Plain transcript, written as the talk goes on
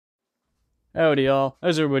Howdy y'all,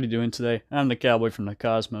 how's everybody doing today? I'm the cowboy from the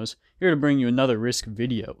cosmos, here to bring you another Risk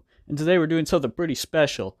video. And today we're doing something pretty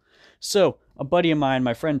special. So, a buddy of mine,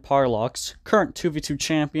 my friend Parlox, current 2v2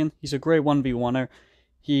 champion, he's a great 1v1er.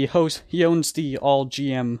 He owns the All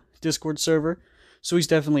GM Discord server, so he's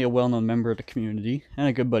definitely a well-known member of the community, and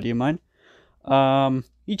a good buddy of mine.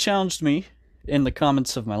 He challenged me in the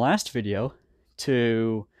comments of my last video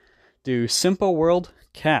to do Simple World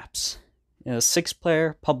Caps in a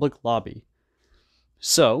 6-player public lobby.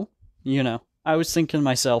 So, I was thinking to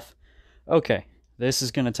myself, okay, this is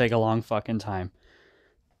going to take a long fucking time.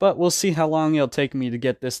 But we'll see how long it'll take me to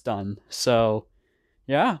get this done. So,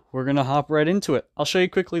 yeah, we're going to hop right into it. I'll show you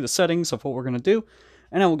quickly the settings of what we're going to do,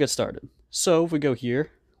 and then we'll get started. So, if we go here,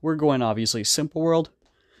 we're going obviously Simple World.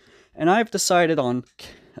 And I've decided on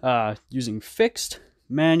using fixed,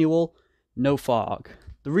 manual, no fog.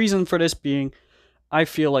 The reason for this being, I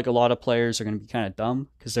feel like a lot of players are going to be kind of dumb,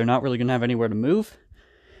 because they're not really going to have anywhere to move.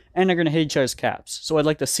 And they're going to hate each other's caps. So I'd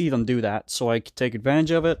like to see them do that, so I can take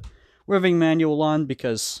advantage of it. We're having manual on,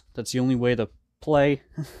 because that's the only way to play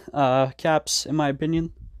caps, in my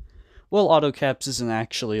opinion. Well, auto caps isn't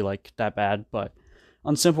actually, that bad, but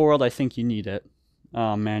on Simple World, I think you need it.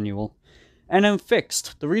 Manual. And then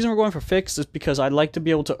fixed. The reason we're going for fixed is because I'd like to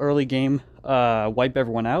be able to early game wipe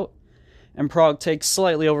everyone out. And prog takes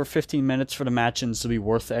slightly over 15 minutes for the match-ins to be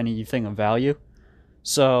worth anything of value.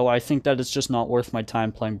 So I think that it's just not worth my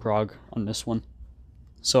time playing prog on this one.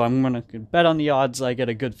 So I'm going to bet on the odds I get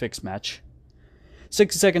a good fixed match.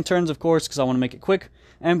 60-second turns, of course, because I want to make it quick.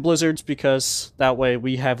 And blizzards, because that way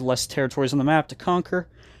we have less territories on the map to conquer.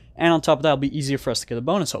 And on top of that, it'll be easier for us to get a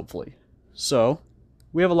bonus, hopefully. So,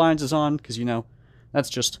 we have alliances on, because, that's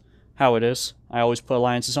just how it is. I always put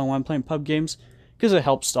alliances on when I'm playing pub games, because it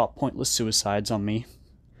helps stop pointless suicides on me.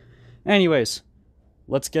 Anyways,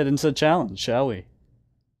 let's get into the challenge, shall we?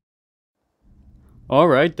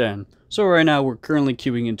 Alright then, so right now we're currently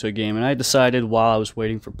queuing into a game, and I decided while I was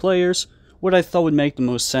waiting for players, what I thought would make the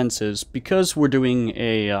most sense is, because we're doing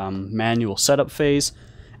a manual setup phase,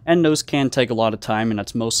 and those can take a lot of time, and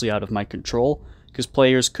that's mostly out of my control, because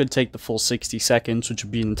players could take the full 60 seconds, which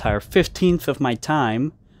would be an entire 15th of my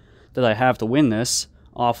time that I have to win this,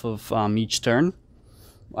 off of each turn.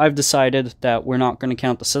 I've decided that we're not going to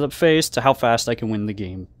count the setup phase to how fast I can win the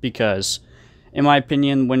game, because in my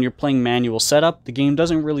opinion, when you're playing manual setup, the game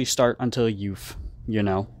doesn't really start until you've,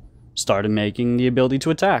 started making the ability to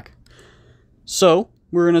attack. So,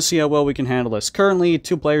 we're going to see how well we can handle this. Currently,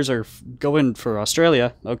 2 players are going for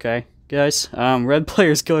Australia. Okay, guys. Red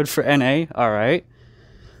player's going for NA. Alright.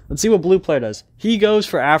 Let's see what blue player does. He goes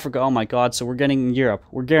for Africa. Oh my god, so we're getting Europe.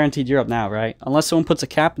 We're guaranteed Europe now, right? Unless someone puts a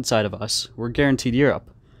cap inside of us, we're guaranteed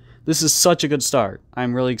Europe. This is such a good start.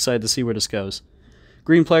 I'm really excited to see where this goes.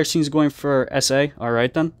 Green player seems going for SA.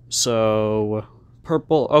 Alright then. So,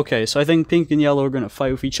 purple. Okay, so I think pink and yellow are going to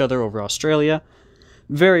fight with each other over Australia.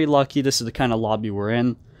 Very lucky this is the kind of lobby we're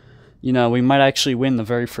in. We might actually win the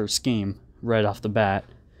very first game right off the bat.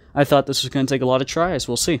 I thought this was going to take a lot of tries.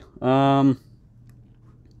 We'll see.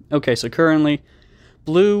 Okay, so currently,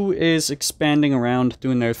 blue is expanding around,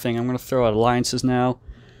 doing their thing. I'm going to throw out alliances now.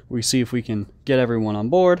 We see if we can get everyone on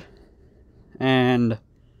board. And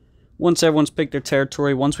once everyone's picked their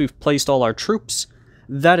territory, once we've placed all our troops,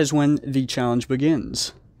 that is when the challenge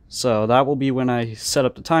begins. So that will be when I set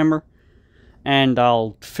up the timer, and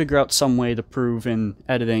I'll figure out some way to prove in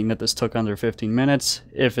editing that this took under 15 minutes.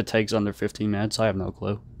 If it takes under 15 minutes, I have no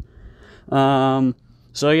clue.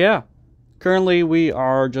 So yeah, currently we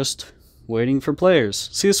are just waiting for players.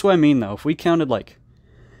 See, this is what I mean though. If we counted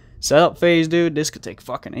setup phase, dude, this could take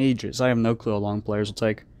fucking ages. I have no clue how long players will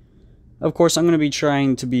take. Of course, I'm going to be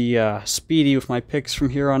trying to be speedy with my picks from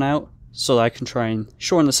here on out, so that I can try and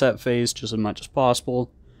shorten the set phase just as much as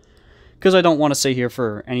possible, because I don't want to stay here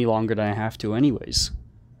for any longer than I have to anyways.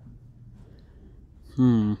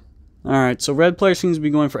 Alright, so red player seems to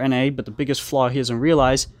be going for NA, but the biggest flaw he doesn't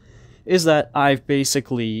realize is that I've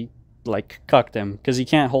basically, cucked him, because he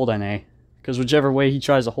can't hold NA, because whichever way he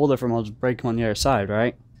tries to hold it from, I'll just break him on the other side,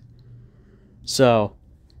 right? So,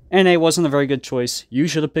 NA wasn't a very good choice. You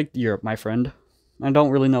should have picked Europe, my friend. I don't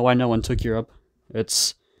really know why no one took Europe.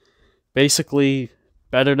 It's basically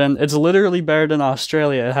better than... It's literally better than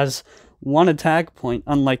Australia. It has 1 attack point,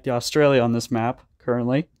 unlike the Australia on this map,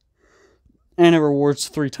 currently. And it rewards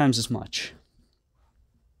 3 times as much.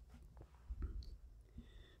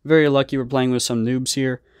 Very lucky we're playing with some noobs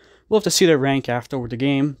here. We'll have to see their rank after the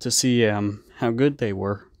game to see how good they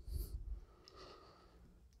were.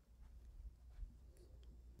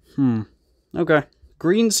 Okay.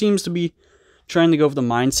 Green seems to be trying to go for the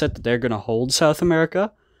mindset that they're going to hold South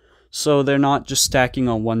America. So they're not just stacking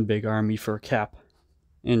on one big army for a cap.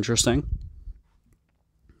 Interesting.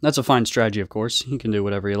 That's a fine strategy, of course. He can do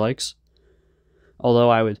whatever he likes. Although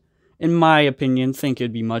I would, in my opinion, think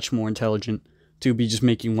it'd be much more intelligent to be just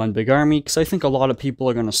making one big army, because I think a lot of people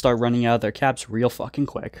are going to start running out of their caps real fucking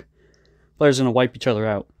quick. Players are going to wipe each other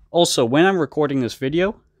out. Also, when I'm recording this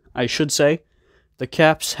video, I should say, the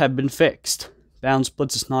caps have been fixed. Balance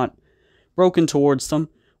splits is not broken towards them,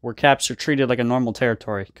 where caps are treated like a normal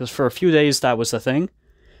territory. Because for a few days that was the thing,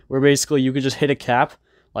 where basically you could just hit a cap,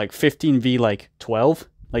 like 15v like 12,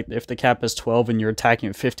 like if the cap is 12 and you're attacking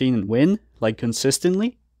at 15 and win, like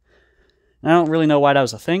consistently. And I don't really know why that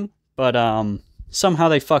was a thing, but somehow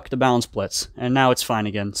they fucked the balance splits, and now it's fine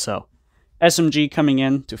again, so. SMG coming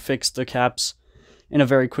in to fix the caps in a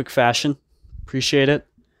very quick fashion. Appreciate it.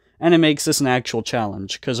 And it makes this an actual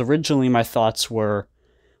challenge, because originally my thoughts were,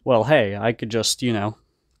 well, hey, I could just, you know,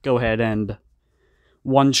 go ahead and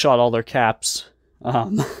one-shot all their caps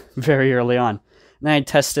very early on. And then I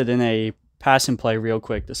tested in a pass and play real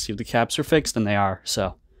quick to see if the caps are fixed, and they are,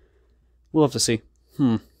 so we'll have to see.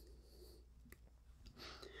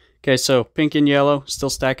 Okay, so pink and yellow still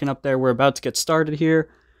stacking up there. We're about to get started here.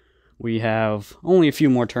 We have only a few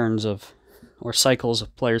more turns of, or cycles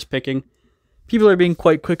of players picking. People are being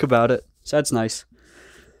quite quick about it, so that's nice.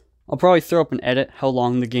 I'll probably throw up an edit how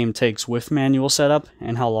long the game takes with manual setup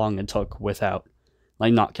and how long it took without,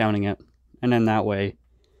 like not counting it. And then that way,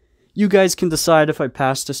 you guys can decide if I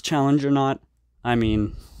pass this challenge or not. I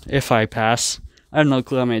mean, if I pass, I have no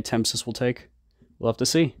clue how many attempts this will take. We'll have to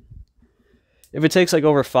see. If it takes like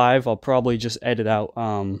over 5, I'll probably just edit out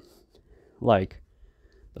like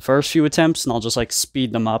the first few attempts, and I'll just like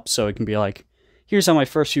speed them up so it can be like, here's how my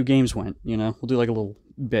first few games went, you know? We'll do like a little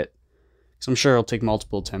bit. Because I'm sure it'll take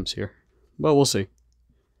multiple attempts here. But we'll see.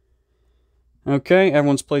 Okay,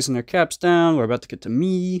 everyone's placing their caps down. We're about to get to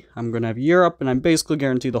me. I'm going to have Europe, and I'm basically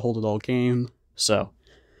guaranteed to hold it all game. So,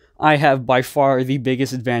 I have by far the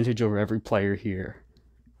biggest advantage over every player here.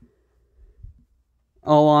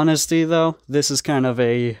 All honesty, though, this is kind of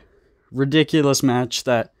a ridiculous match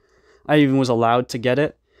that I even was allowed to get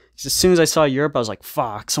it. As soon as I saw Europe, I was like,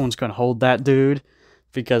 fuck, someone's going to hold that dude.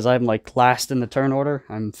 Because I'm like last in the turn order.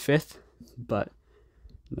 I'm 5th. But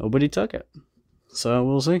nobody took it. So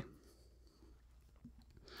we'll see.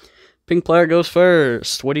 Pink player goes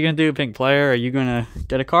first. What are you going to do, pink player? Are you going to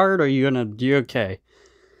get a card or are you going to do okay?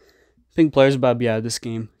 Pink player's about to be out of this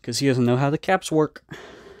game. Because he doesn't know how the caps work.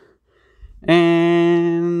 And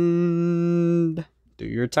do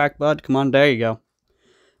your attack, bud. Come on, there you go.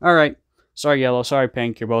 Alright. Sorry, yellow. Sorry,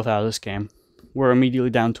 pink. You're both out of this game. We're immediately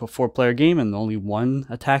down to a 4-player game, and only one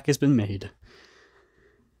attack has been made.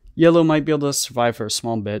 Yellow might be able to survive for a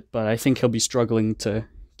small bit, but I think he'll be struggling to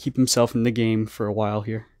keep himself in the game for a while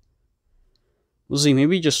here. We'll see.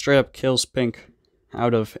 Maybe he just straight up kills pink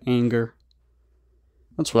out of anger.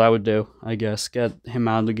 That's what I would do, I guess. Get him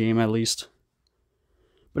out of the game at least.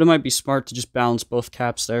 But it might be smart to just balance both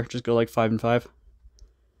caps there. Just go like 5 and 5.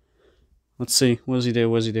 Let's see. What does he do?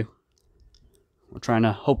 What does he do? We're trying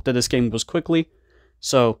to hope that this game goes quickly.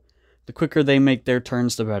 So, the quicker they make their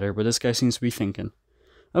turns, the better. But this guy seems to be thinking.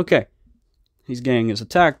 Okay. He's getting his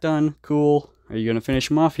attack done. Cool. Are you going to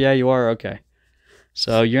finish him off? Yeah, you are. Okay.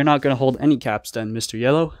 So, you're not going to hold any caps then, Mr.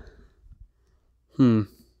 Yellow.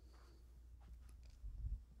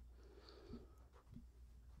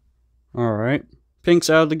 Alright. Pink's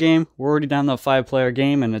out of the game. We're already down to a 5-player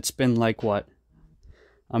game, and it's been like, what?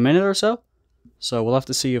 A minute or so? So, we'll have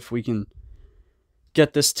to see if we can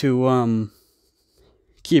get this to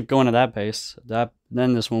keep going at that pace.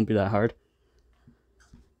 Then this won't be that hard.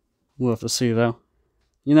 We'll have to see though.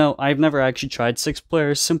 You know, I've never actually tried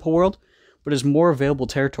 6-player Simple World, but there's more available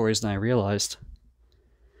territories than I realized.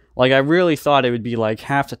 Like, I really thought it would be like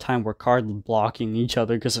half the time we're card blocking each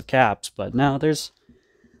other because of caps, but now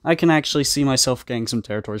I can actually see myself getting some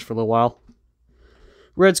territories for a little while.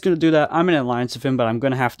 Red's going to do that. I'm in an alliance with him, but I'm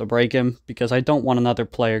going to have to break him because I don't want another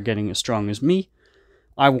player getting as strong as me.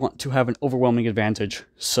 I want to have an overwhelming advantage,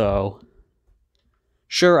 so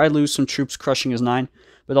sure, I lose some troops crushing his 9,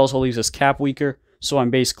 but also leaves his cap weaker, so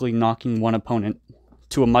I'm basically knocking one opponent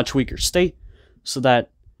to a much weaker state, so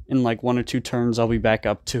that in like 1 or 2 turns I'll be back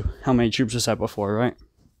up to how many troops was had before, right?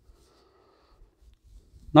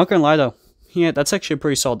 Not gonna lie though, yeah, that's actually a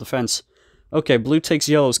pretty solid defense. Okay, blue takes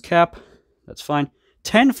yellow's cap, that's fine.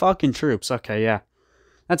 10 fucking troops, okay, yeah,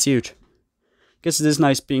 that's huge. Guess it is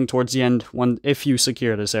nice being towards the end if you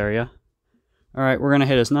secure this area. Alright, we're going to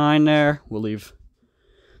hit his 9 there. We'll leave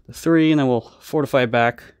the 3, and then we'll fortify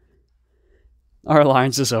back. Our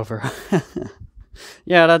alliance is over.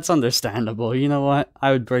 Yeah, that's understandable. You know what?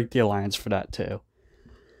 I would break the alliance for that too.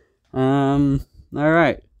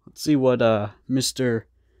 Alright. Let's see what, Mr.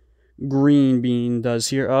 Green Bean does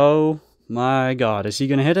here. Oh, my God. Is he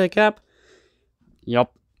gonna hit a cap?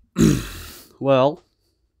 Yup. Well,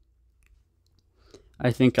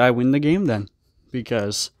 I think I win the game then.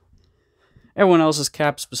 Because everyone else's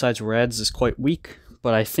caps besides red's is quite weak.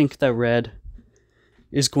 But I think that red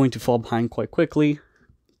is going to fall behind quite quickly.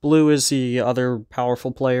 Blue is the other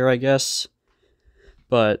powerful player, I guess.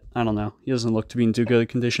 But, I don't know. He doesn't look to be in too good a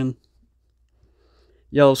condition.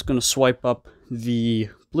 Yellow's going to swipe up the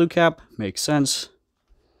blue cap. Makes sense.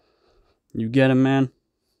 You get him, man.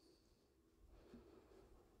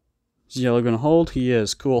 Is Yellow going to hold? He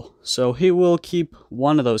is. Cool. So he will keep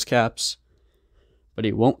one of those caps. But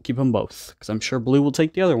he won't keep them both. Because I'm sure blue will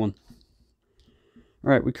take the other one.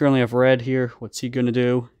 Alright, we currently have red here. What's he going to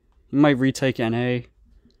do? He might retake NA.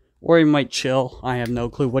 Or he might chill. I have no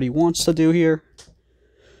clue what he wants to do here.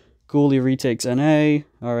 Cool, he retakes NA.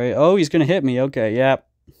 Alright, oh, he's going to hit me. Okay, yeah.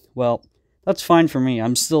 Well, that's fine for me.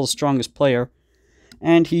 I'm still the strongest player.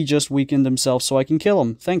 And he just weakened himself so I can kill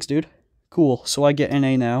him. Thanks, dude. Cool, so I get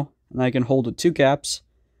NA now. And I can hold with 2 caps.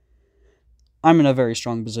 I'm in a very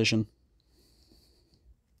strong position.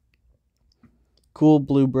 Cool,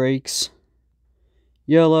 blue breaks.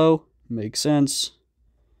 Yellow, makes sense.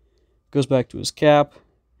 Goes back to his cap.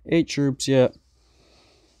 8 troops, yeah.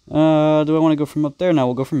 Do I want to go from up there? No,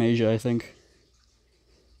 we'll go from Asia, I think.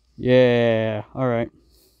 Yeah, alright.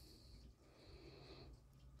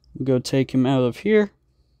 We'll go take him out of here.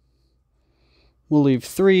 We'll leave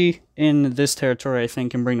 3 in this territory, I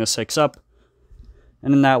think, and bring the 6 up.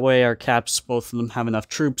 And in that way, our caps, both of them have enough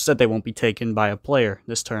troops that they won't be taken by a player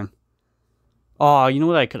this turn. Oh, you know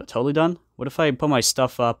what I could have totally done? What if I put my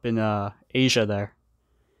stuff up in Asia there?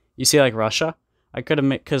 You see, like Russia? I could have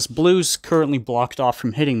made, because blue's currently blocked off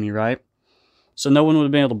from hitting me, right? So no one would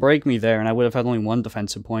have been able to break me there, and I would have had only 1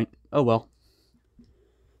 defensive point. Oh well.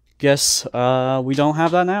 Guess we don't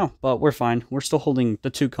have that now, but we're fine. We're still holding the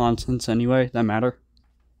 2 constants anyway, that matter.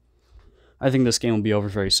 I think this game will be over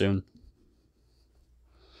very soon.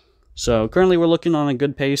 So currently we're looking on a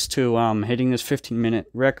good pace to hitting this 15-minute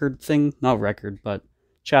record thing. Not record, but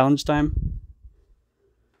challenge time.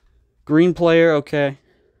 Green player, okay.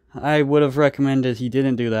 I would have recommended he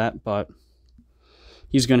didn't do that, but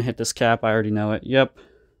he's going to hit this cap. I already know it. Yep.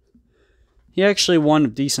 He actually won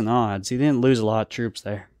with decent odds. He didn't lose a lot of troops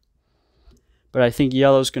there. But I think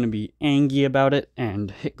yellow's going to be angry about it and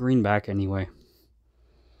hit green back anyway.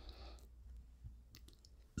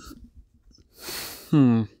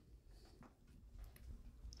 5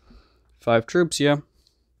 troops, yeah.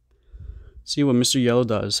 See what Mr. Yellow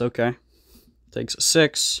does. Okay. Takes a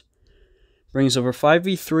 6. Brings over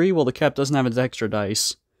 5v3. Well, the cap doesn't have its extra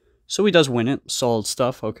dice. So he does win it. Solid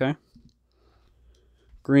stuff, okay.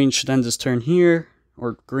 Green should end his turn here.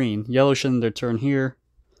 Or green. Yellow should end their turn here.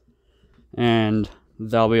 And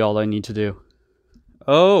that'll be all I need to do.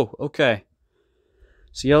 Oh, okay.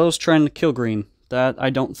 So yellow's trying to kill green. That I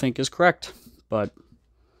don't think is correct. But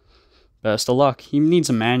best of luck. He needs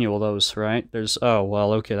a manual of those, right? There's, oh,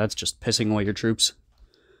 well, okay, that's just pissing away your troops.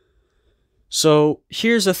 So,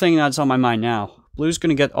 here's the thing that's on my mind now. Blue's going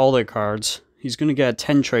to get all their cards. He's going to get a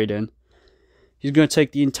 10 trade in. He's going to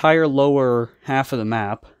take the entire lower half of the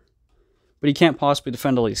map. But he can't possibly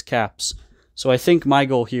defend all these caps. So I think my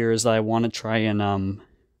goal here is that I want to try and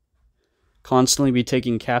constantly be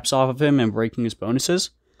taking caps off of him and breaking his bonuses.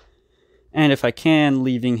 And if I can,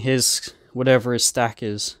 leaving his, whatever his stack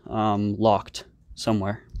is, locked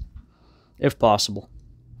somewhere. If possible.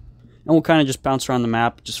 And we'll kind of just bounce around the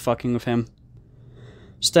map, just fucking with him.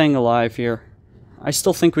 Staying alive here. I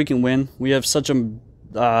still think we can win. We have such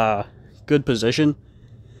a good position.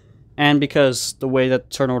 And because the way that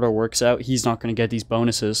the turn order works out, he's not going to get these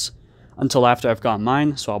bonuses until after I've gotten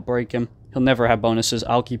mine, so I'll break him. He'll never have bonuses.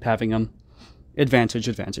 I'll keep having them. Advantage,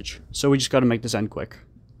 advantage. So we just got to make this end quick.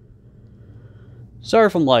 Sorry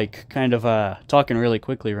if I'm, like, kind of talking really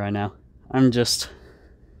quickly right now. I'm just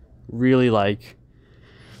really, like,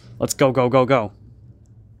 let's go, go, go, go.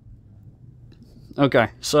 Okay,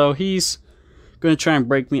 so he's going to try and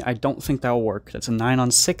break me. I don't think that will work. That's a 9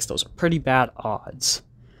 on 6. Those are pretty bad odds.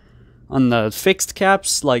 On the fixed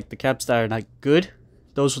caps, like the caps that are not good,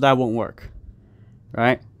 that won't work.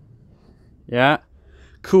 Right? Yeah.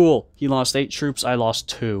 Cool. He lost 8 troops. I lost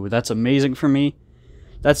 2. That's amazing for me.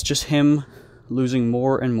 That's just him losing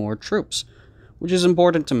more and more troops, which is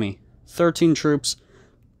important to me. 13 troops.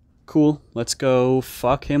 Cool. Let's go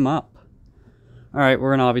fuck him up. Alright, we're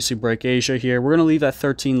going to obviously break Asia here. We're going to leave that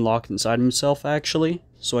 13 locked inside himself, actually.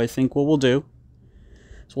 So I think what we'll do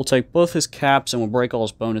is we'll take both his caps and we'll break all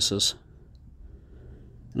his bonuses.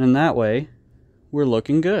 And in that way, we're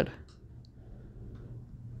looking good.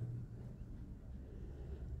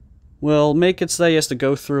 we'll make it so that he has to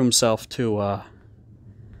go through himself to,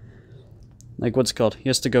 like, what's it called? He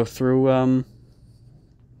has to go through,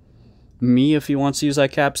 me if he wants to use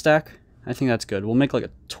that cap stack. I think that's good. We'll make, like,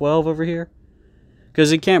 a 12 over here. Because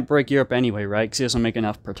he can't break Europe anyway, right? Because he doesn't make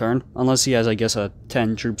enough per turn. Unless he has, I guess, a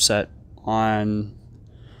 10 troop set on...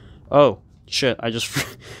 Oh, shit. I just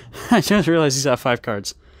realized he's got 5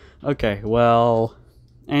 cards. Okay, well...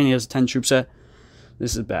 And he has a 10 troop set.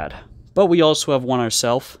 This is bad. But we also have one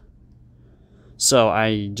ourselves. So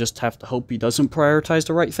I just have to hope he doesn't prioritize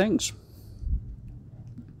the right things.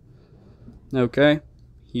 Okay.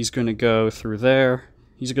 He's going to go through there.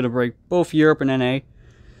 He's going to break both Europe and NA.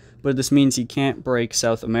 But this means he can't break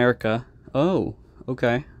South America. Oh,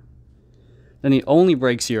 okay. Then he only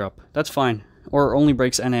breaks Europe. That's fine. Or only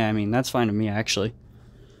breaks NA, I mean. That's fine to me, actually.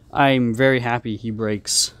 I'm very happy he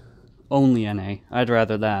breaks only NA. I'd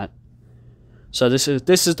rather that. So this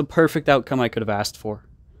is the perfect outcome I could have asked for.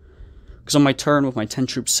 Because on my turn with my 10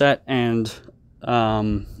 troop set and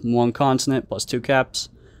 1 continent plus 2 caps,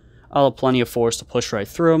 I'll have plenty of force to push right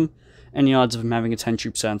through him. And the odds of him having a 10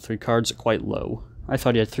 troop set and 3 cards are quite low. I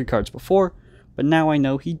thought he had 3 cards before, but now I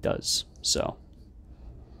know he does, so.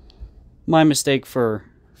 My mistake for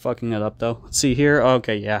fucking it up, though. Let's see here.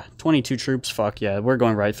 Okay, yeah. 22 troops. Fuck, yeah. We're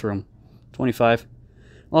going right through him. 25.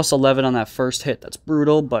 Lost 11 on that first hit. That's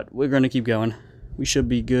brutal, but we're going to keep going. We should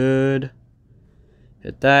be good.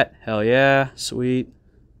 Hit that. Hell yeah. Sweet.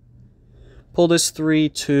 Pull this 3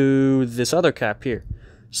 to this other cap here.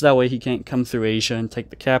 So that way he can't come through Asia and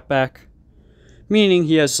take the cap back. Meaning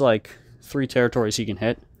he has, like... 3 territories he can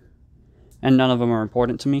hit, and none of them are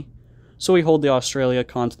important to me. So we hold the Australia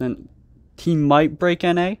continent. He might break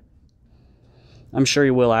NA. I'm sure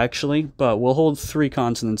he will actually, but we'll hold 3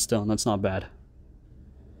 continents still, and that's not bad.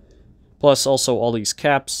 Plus also all these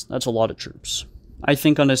caps, that's a lot of troops. I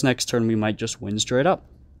think on his next turn we might just win straight up.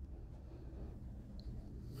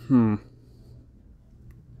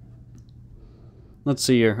 Let's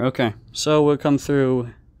see here. Okay, so we'll come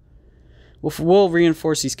through... We'll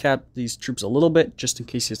reinforce these troops a little bit, just in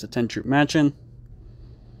case he has a 10 troop match in.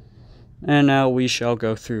 And now we shall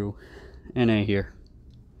go through NA here.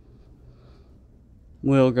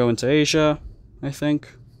 We'll go into Asia, I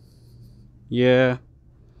think. Yeah.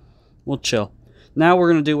 We'll chill. Now we're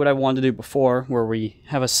going to do what I wanted to do before, where we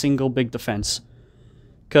have a single big defense.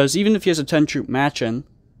 Because even if he has a 10 troop match in,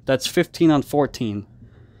 that's 15 on 14.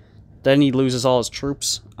 Then he loses all his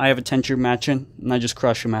troops. I have a 10 troop match in, and I just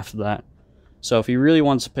crush him after that. So if he really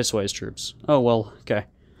wants to piss away his troops... Oh, well, okay.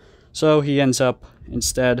 So he ends up,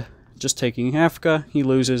 instead, just taking Africa. He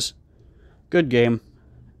loses. Good game.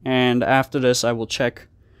 And after this, I will check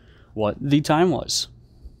what the time was.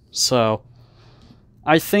 So,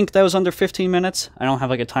 I think that was under 15 minutes. I don't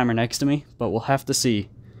have, like, a timer next to me, but we'll have to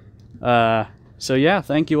see. So yeah,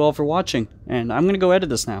 thank you all for watching. And I'm going to go edit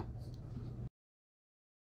this now.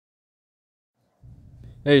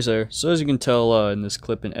 Hey sir, so as you can tell in this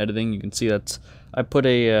clip in editing, you can see that I put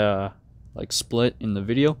a like split in the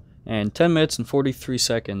video, and 10 minutes and 43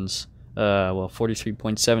 seconds, well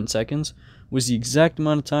 43.7 seconds, was the exact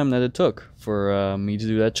amount of time that it took for me to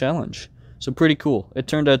do that challenge. So pretty cool. It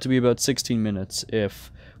turned out to be about 16 minutes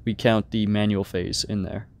if we count the manual phase in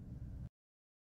there.